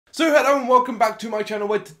So hello and welcome back to my channel,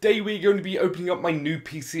 where today we're going to be opening up my new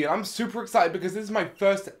PC, and I'm super excited because this is my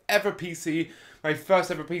first ever PC. I've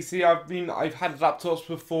had laptops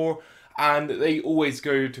before and they always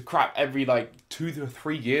go to crap every like 2 to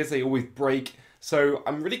 3 years. They always break. So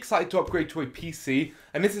I'm really excited to upgrade to a PC,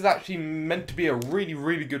 and this is actually meant to be a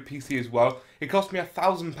really good PC as well. It cost me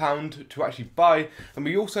 £1,000 to actually buy, and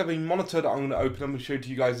we also have a monitor that I'm going to open up and show to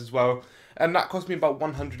you guys as well, and that cost me about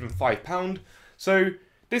 £105. So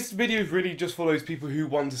this video is really just for those people who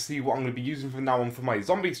want to see what I'm going to be using from now on for my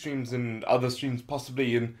zombie streams and other streams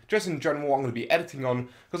possibly, and just in general what I'm going to be editing on,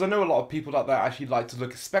 because I know a lot of people out there actually like to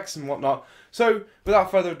look at specs and whatnot. So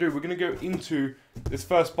without further ado, we're going to go into this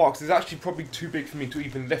first box. It's actually probably too big for me to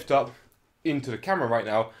even lift up into the camera right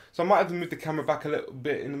now, so I might have to move the camera back a little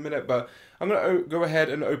bit in a minute, but I'm going to go ahead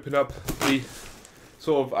and open up the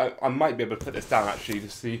sort of, I might be able to put this down actually to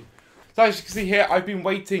see. So as you can see here, I've been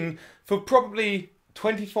waiting for probably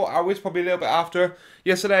 24 hours, probably a little bit after.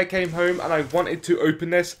 Yesterday I came home and I wanted to open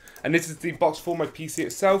this, and this is the box for my PC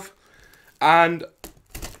itself, and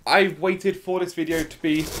I waited for this video to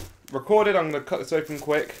be recorded. I'm going to cut this open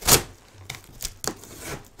quick.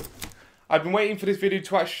 I've been waiting for this video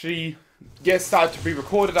to actually get started to be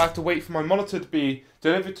recorded. I have to wait for my monitor to be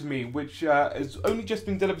delivered to me, which has only just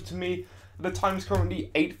been delivered to me. The time is currently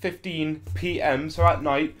 8:15 PM, so at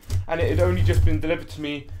night, and it had only just been delivered to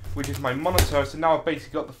me, which is my monitor, so now I've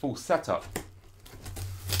basically got the full setup.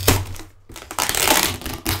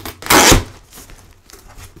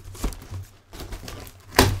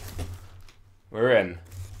 We're in.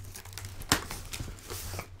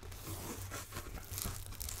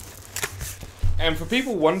 And for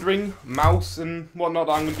people wondering, mouse and whatnot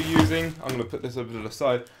that I'm going to be using, I'm going to put this over to the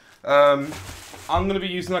side. I'm going to be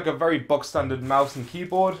using like a very box standard mouse and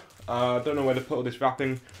keyboard. I don't know where to put all this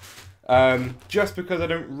wrapping. Just because I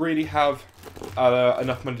don't really have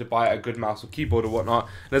enough money to buy a good mouse or keyboard or whatnot.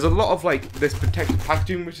 There's a lot of like this protective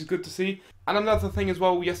packaging, which is good to see. And another thing as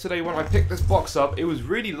well, yesterday when I picked this box up, it was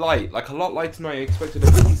really light, like a lot lighter than I expected a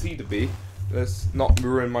PC to be. Let's not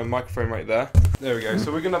ruin my microphone right there. There we go.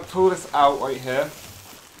 So we're going to pull this out right here.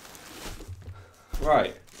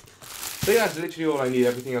 Right. So yeah, that's literally all I need.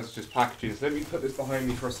 Everything else is just packaging. So let me put this behind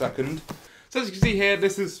me for a second. So as you can see here,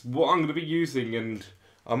 this is what I'm going to be using, and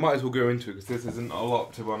I might as well go into it because this isn't a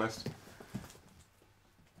lot, to be honest.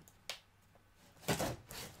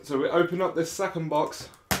 So we open up this second box.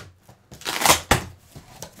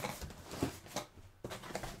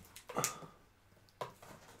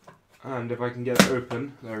 And if I can get it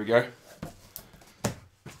open, there we go.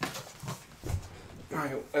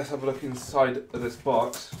 Right, let's have a look inside of this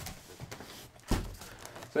box.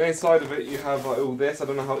 So inside of it you have like all this. I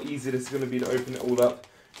don't know how easy this is going to be to open it all up.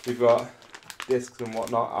 We've got discs and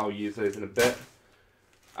whatnot. I'll use those in a bit.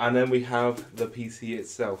 And then we have the PC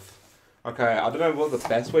itself. Okay, I don't know what the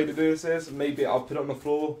best way to do this is. Maybe I'll put it on the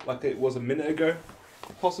floor like it was a minute ago,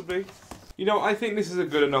 possibly. You know, I think this is a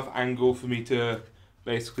good enough angle for me to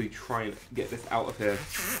basically try and get this out of here.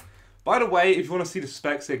 By the way, if you want to see the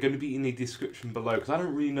specs, they're going to be in the description below, because I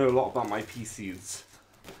don't really know a lot about my PCs.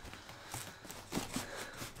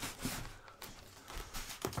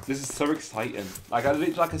 This is so exciting. Like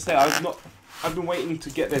I said, I've been waiting to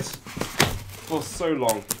get this for so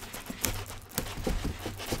long.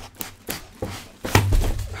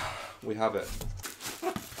 We have it.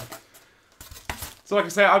 So like I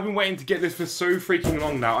say, I've been waiting to get this for so freaking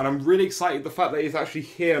long now, and I'm really excited the fact that it's actually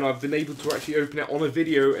here and I've been able to actually open it on a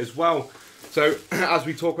video as well. So as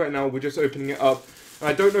we talk right now, we're just opening it up. And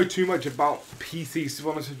I don't know too much about PCs, to be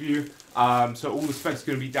honest with you. So all the specs are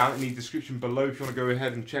going to be down in the description below if you want to go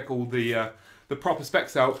ahead and check all the proper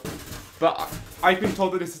specs out. But I've been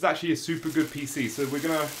told that this is actually a super good PC, so we're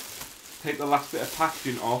going to take the last bit of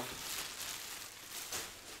packaging off.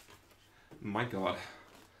 My god.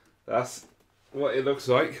 That's what it looks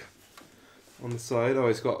like on the side. Oh,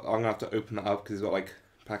 I'm going to have to open that up because it's got like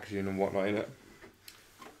packaging and whatnot in it.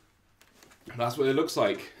 That's what it looks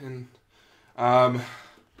like. And wow,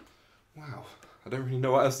 I don't really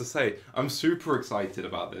know what else to say. I'm super excited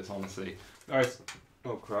about this, honestly. Alright,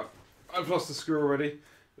 oh crap, I've lost the screw already.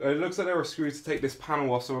 It looks like there are screws to take this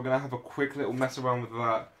panel off, so we're going to have a quick little mess around with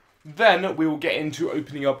that. Then we will get into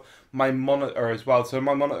opening up my monitor as well. So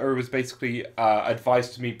my monitor was basically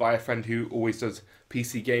advised to me by a friend who always does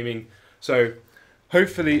PC gaming. So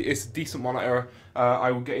hopefully it's a decent monitor.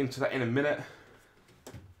 I will get into that in a minute.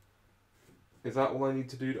 Is that all I need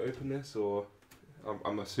to do to open this, or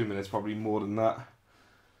I'm assuming there's probably more than that.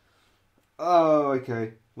 Oh,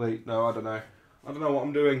 okay. Wait, no, I don't know. I don't know what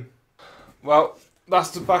I'm doing. Well,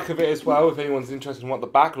 that's the back of it as well, if anyone's interested in what the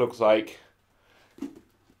back looks like.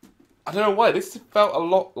 I don't know why, this felt a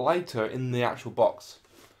lot lighter in the actual box.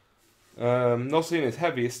 Not saying it's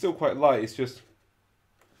heavy, it's still quite light, it's just,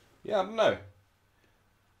 yeah, I don't know.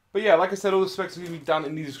 But yeah, like I said, all the specs will be down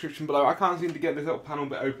in the description below. I can't seem to get this little panel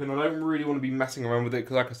bit open. I don't really want to be messing around with it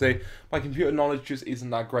because, like I say, my computer knowledge just isn't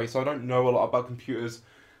that great. So I don't know a lot about computers.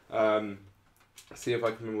 Let's see if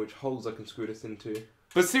I can remember which holes I can screw this into.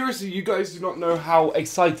 But seriously, you guys do not know how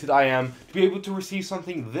excited I am to be able to receive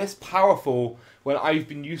something this powerful when I've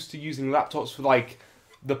been used to using laptops for like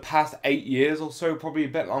the past 8 years or so, probably a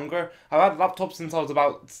bit longer. I've had laptops since I was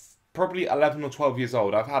about probably 11 or 12 years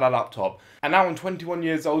old. I've had a laptop, and now I'm 21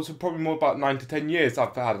 years old, so probably more about 9 to 10 years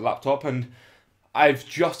I've had a laptop, and I've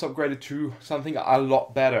just upgraded to something a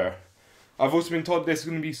lot better. I've also been told this is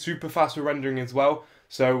going to be super fast for rendering as well,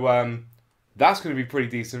 so that's going to be pretty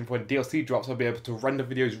decent. When DLC drops, I'll be able to render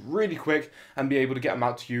videos really quick and be able to get them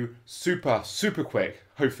out to you super quick,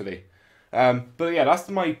 hopefully. But yeah, that's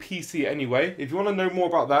my PC anyway. If you want to know more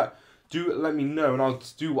about that, do let me know, and I'll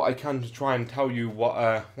do what I can to try and tell you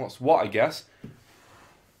what's what, I guess.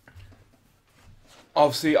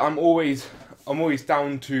 Obviously, I'm always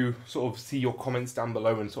down to sort of see your comments down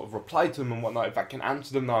below and sort of reply to them and whatnot. If I can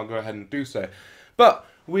answer them, then I'll go ahead and do so. But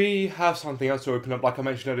we have something else to open up. Like I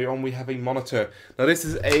mentioned earlier on, we have a monitor. Now this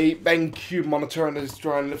is a BenQ monitor, and I'll just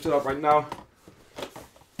try and lift it up right now.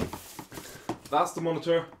 That's the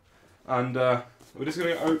monitor, and we're just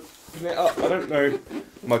going to open it up. I don't know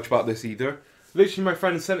much about this either. Literally, my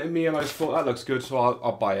friend sent it me, and I just thought that looks good, so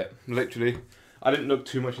I'll buy it. Literally, I didn't look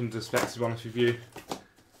too much into the specs, to be honest with you.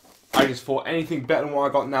 I just thought anything better than what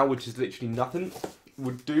I got now, which is literally nothing,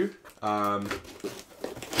 would do. And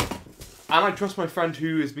I trust my friend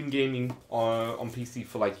who has been gaming on PC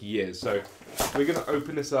for like years, so we're going to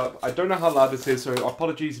open this up. I don't know how loud this is, so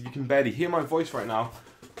apologies if you can barely hear my voice right now,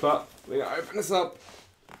 but we're going to open this up,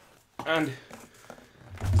 and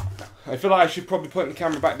I feel like I should probably put the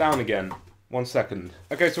camera back down again. 1 second.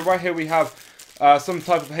 Okay, so right here we have some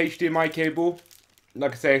type of HDMI cable.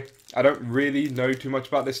 Like I say, I don't really know too much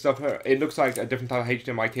about this stuff. It looks like a different type of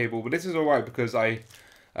HDMI cable, but this is alright because I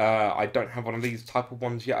don't have one of these type of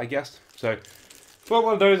ones yet, I guess. So, well,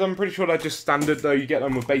 one of those, I'm pretty sure they're just standard though. You get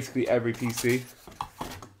them with basically every PC.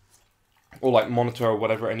 Or like monitor or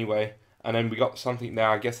whatever anyway. And then we got something there,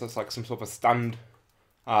 I guess that's like some sort of a stand.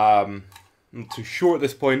 I'm not too sure at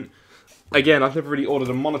this point. Again, I've never really ordered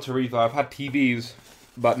a monitor either. I've had TVs,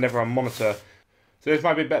 but never a monitor. So this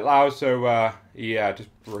might be a bit loud, so yeah, just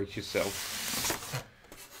brace yourself.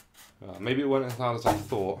 Maybe it wasn't as loud as I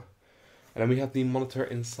thought. And then we have the monitor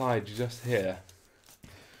inside, just here.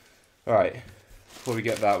 Alright, before we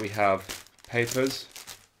get that, we have papers.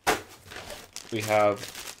 We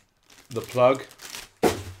have the plug.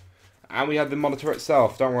 And we have the monitor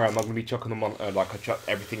itself. Don't worry, I'm not going to be chucking the monitor like I chucked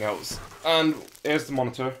everything else. And here's the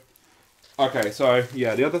monitor. Okay, so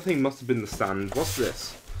yeah, the other thing must have been the stand. What's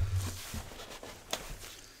this?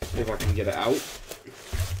 If I can get it out.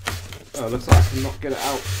 Oh, looks like I cannot get it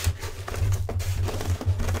out.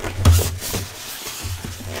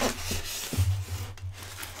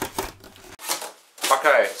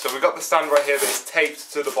 Okay, so we've got the stand right here that is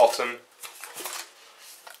taped to the bottom.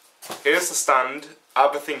 Here's the stand.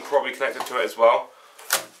 Everything probably connected to it as well.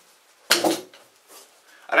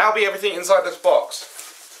 And that'll be everything inside this box.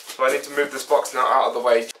 So I need to move this box now out of the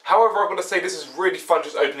way. However, I'm going to say this is really fun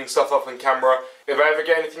just opening stuff up on camera. If I ever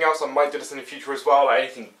get anything else, I might do this in the future as well, like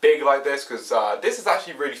anything big like this, because this is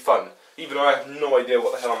actually really fun. Even though I have no idea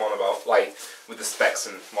what the hell I'm on about, like with the specs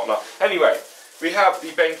and whatnot. Anyway, we have the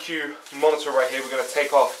BenQ monitor right here. We're going to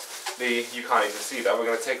take off the, you can't even see that, we're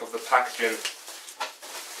going to take off the packaging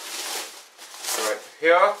right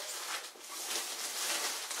here.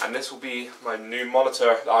 And this will be my new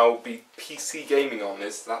monitor that I will be PC gaming on.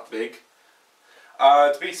 It's that big.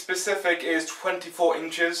 To be specific, it is 24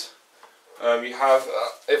 inches. You have,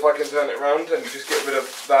 if I can turn it around and you just get rid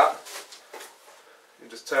of that, you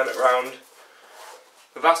just turn it around.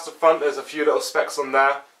 But that's the front. There's a few little specs on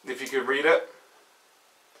there, if you could read it.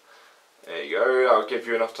 There you go, I'll give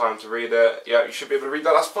you enough time to read it. Yeah, you should be able to read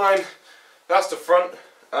that, that's fine. That's the front,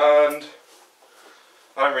 and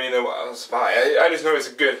I don't really know what else about it. I just know it's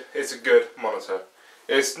a good monitor.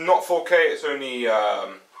 It's not 4K, it's only,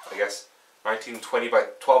 I guess, 1920 by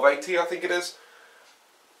 1280, I think it is.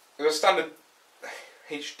 It's a standard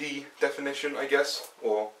HD definition, I guess,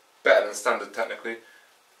 or better than standard technically.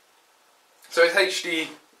 So it's HD,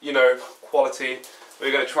 you know, quality.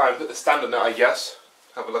 We're going to try and put the standard now, I guess.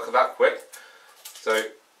 Have a look at that quick. So,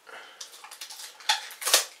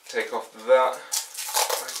 take off that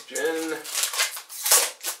packaging.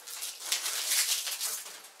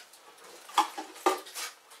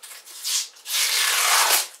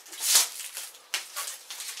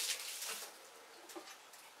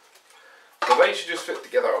 So they should just fit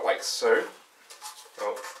together like so.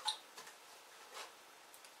 Oh.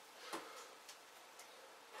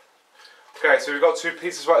 Okay, so we've got two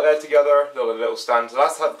pieces right there together, little stand. So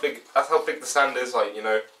that's how big the stand is, like, you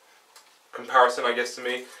know, comparison I guess to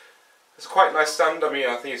me. It's quite a nice stand. I mean,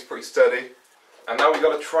 I think it's pretty sturdy. And now we've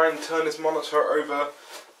got to try and turn this monitor over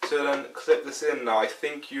to then clip this in. Now I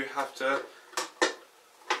think you have to.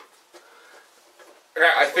 Okay,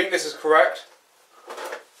 I think this is correct.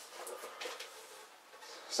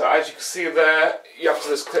 So as you can see there, you have to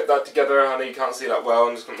just clip that together. I know you can't see that well.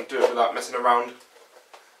 I'm just going to do it without messing around.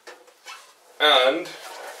 And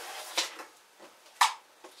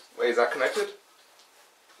wait, is that connected?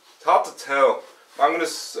 It's hard to tell. I'm going to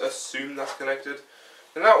assume that's connected.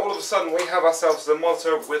 And now all of a sudden we have ourselves the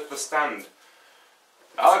monitor with the stand.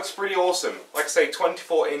 That looks pretty awesome. Like I say,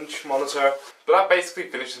 24-inch monitor. But that basically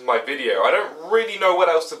finishes my video. I don't really know what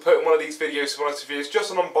else to put in one of these videos, to be honest with you. It's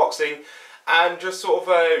just an unboxing and just sort of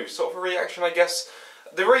a reaction, I guess.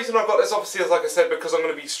 The reason I've got this obviously is, like I said, because I'm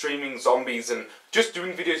going to be streaming zombies and just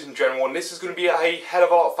doing videos in general, and this is going to be a hell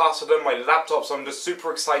of a lot faster than my laptop, so I'm just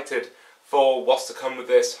super excited for what's to come with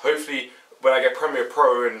this. Hopefully when I get Premiere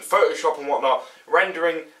Pro and Photoshop and whatnot,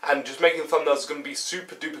 rendering and just making thumbnails is going to be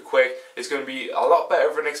super duper quick. It's going to be a lot better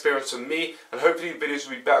of an experience for me, and hopefully the videos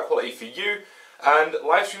will be better quality for you, and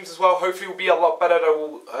live streams as well hopefully will be a lot better. There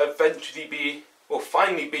will eventually be, will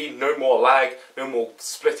finally be, no more lag, no more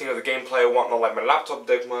splitting of the gameplay or whatnot like my laptop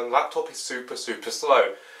did. My laptop is super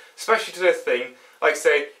slow, especially to this thing. Like I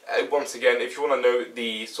say, once again, if you want to know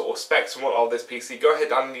the sort of specs and whatnot of this PC, go ahead,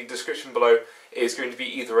 down in the description below is going to be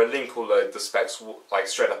either a link or the specs like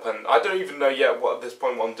straight up, and I don't even know yet what at this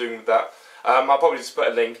point what I'm doing with that. I'll probably just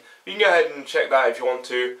put a link. You can go ahead and check that if you want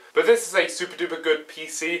to. But this is a super duper good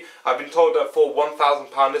PC. I've been told that for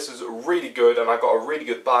 £1,000 this is really good, and I got a really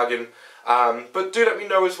good bargain. But do let me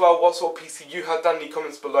know as well what sort of PC you had down in the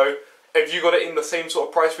comments below. If you got it in the same sort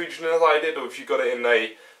of price region as I did, or if you got it in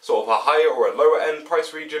a sort of a higher or a lower end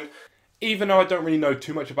price region. Even though I don't really know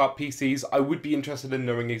too much about PCs, I would be interested in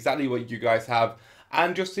knowing exactly what you guys have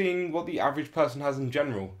and just seeing what the average person has in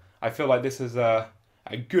general. I feel like this is a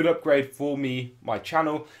good upgrade for me, my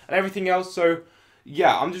channel, and everything else. So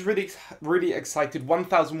yeah, I'm just really excited.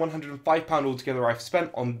 £1,105 altogether I've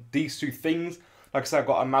spent on these two things. Like I said, I've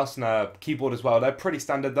got a mouse and a keyboard as well. They're pretty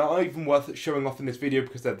standard. They're not even worth showing off in this video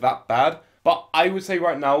because they're that bad. But I would say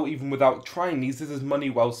right now, even without trying these, this is money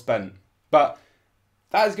well spent. But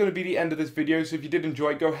that is going to be the end of this video. So if you did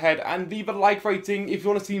enjoy, go ahead and leave a like rating. If you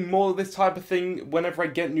want to see more of this type of thing, whenever I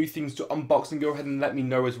get new things to unbox, and go ahead and let me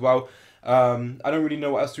know as well. I don't really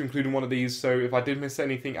know what else to include in one of these. So if I did miss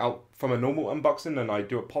anything out from a normal unboxing, then I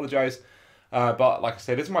do apologize. But like I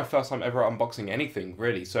said, this is my first time ever unboxing anything,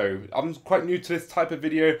 really. So I'm quite new to this type of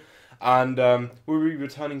video. And we'll be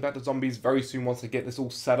returning back to zombies very soon once I get this all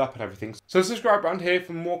set up and everything. So subscribe around here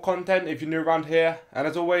for more content if you're new around here. And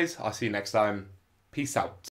as always, I'll see you next time. Peace out.